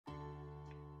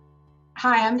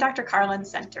Hi, I'm Dr. Carlin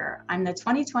Senter. I'm the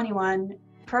 2021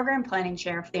 Program Planning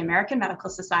Chair for the American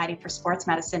Medical Society for Sports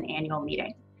Medicine Annual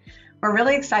Meeting. We're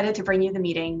really excited to bring you the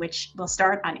meeting, which will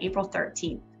start on April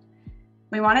 13th.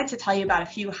 We wanted to tell you about a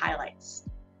few highlights.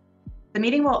 The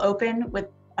meeting will open with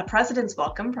a President's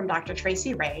Welcome from Dr.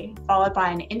 Tracy Ray, followed by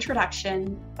an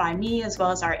introduction by me as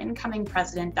well as our incoming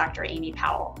President, Dr. Amy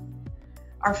Powell.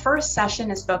 Our first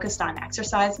session is focused on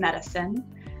exercise medicine.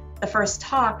 The first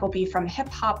talk will be from Hip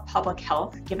Hop Public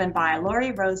Health, given by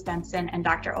Lori Rose Benson and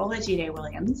Dr. Olajide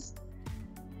Williams.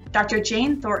 Dr.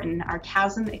 Jane Thornton, our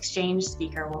CHASM Exchange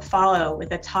speaker, will follow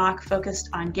with a talk focused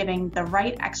on giving the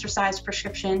right exercise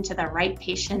prescription to the right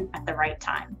patient at the right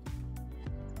time.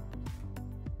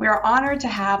 We are honored to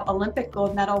have Olympic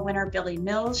gold medal winner Billy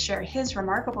Mills share his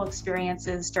remarkable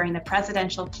experiences during the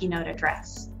presidential keynote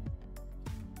address.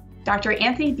 Dr.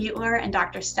 Anthony Butler and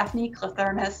Dr. Stephanie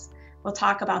Clothermus will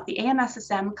talk about the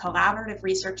AMSSM Collaborative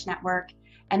Research Network,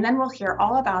 and then we'll hear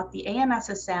all about the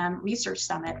AMSSM Research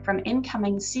Summit from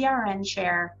incoming CRN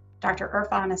Chair, Dr.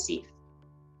 Irfan Asif.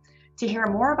 To hear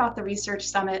more about the Research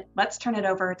Summit, let's turn it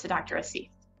over to Dr.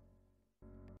 Asif.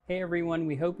 Hey everyone,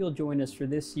 we hope you'll join us for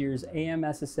this year's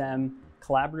AMSSM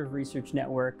Collaborative Research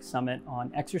Network Summit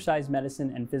on Exercise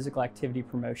Medicine and Physical Activity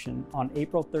Promotion on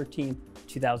April 13th,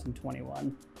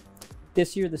 2021.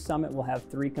 This year, the summit will have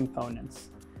three components.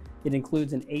 It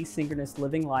includes an asynchronous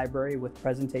living library with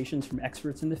presentations from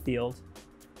experts in the field,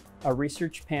 a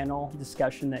research panel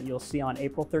discussion that you'll see on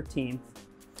April 13th,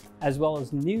 as well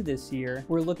as new this year,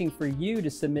 we're looking for you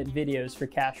to submit videos for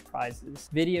cash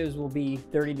prizes. Videos will be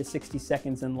 30 to 60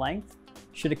 seconds in length,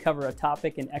 should cover a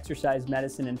topic in exercise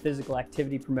medicine and physical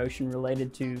activity promotion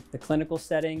related to the clinical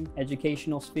setting,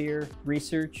 educational sphere,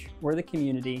 research, or the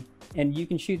community, and you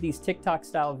can shoot these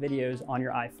TikTok-style videos on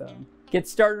your iPhone. Get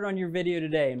started on your video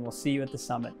today, and we'll see you at the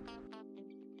summit.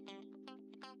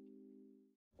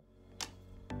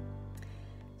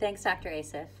 Thanks, Dr.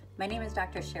 Asif. My name is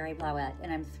Dr. Cheri Blauwet,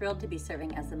 and I'm thrilled to be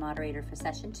serving as the moderator for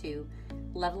Session 2,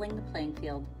 Leveling the Playing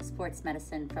Field, Sports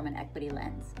Medicine from an Equity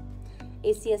Lens.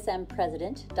 ACSM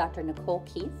President, Dr. Nicole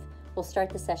Keith, will start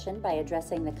the session by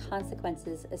addressing the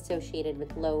consequences associated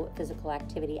with low physical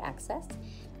activity access,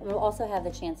 and we'll also have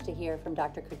the chance to hear from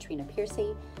Dr. Katrina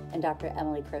Piercy and Dr.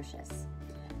 Emily Crocius.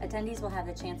 Attendees will have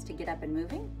the chance to get up and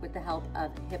moving with the help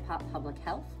of Hip Hop Public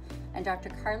Health, and Dr.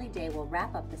 Carly Day will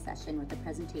wrap up the session with a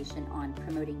presentation on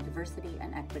promoting diversity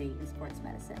and equity in sports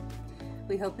medicine.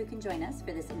 We hope you can join us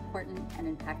for this important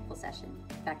and impactful session.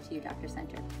 Back to you, Dr.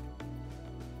 Senter.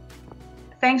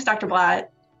 Thanks, Dr. Blauwet.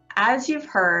 As you've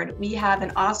heard, we have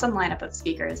an awesome lineup of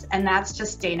speakers, and that's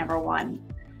just day number one.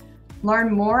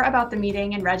 Learn more about the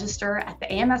meeting and register at the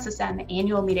AMSSM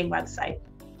Annual Meeting website.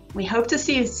 We hope to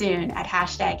see you soon at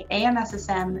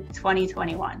 #AMSSM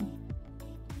 2021.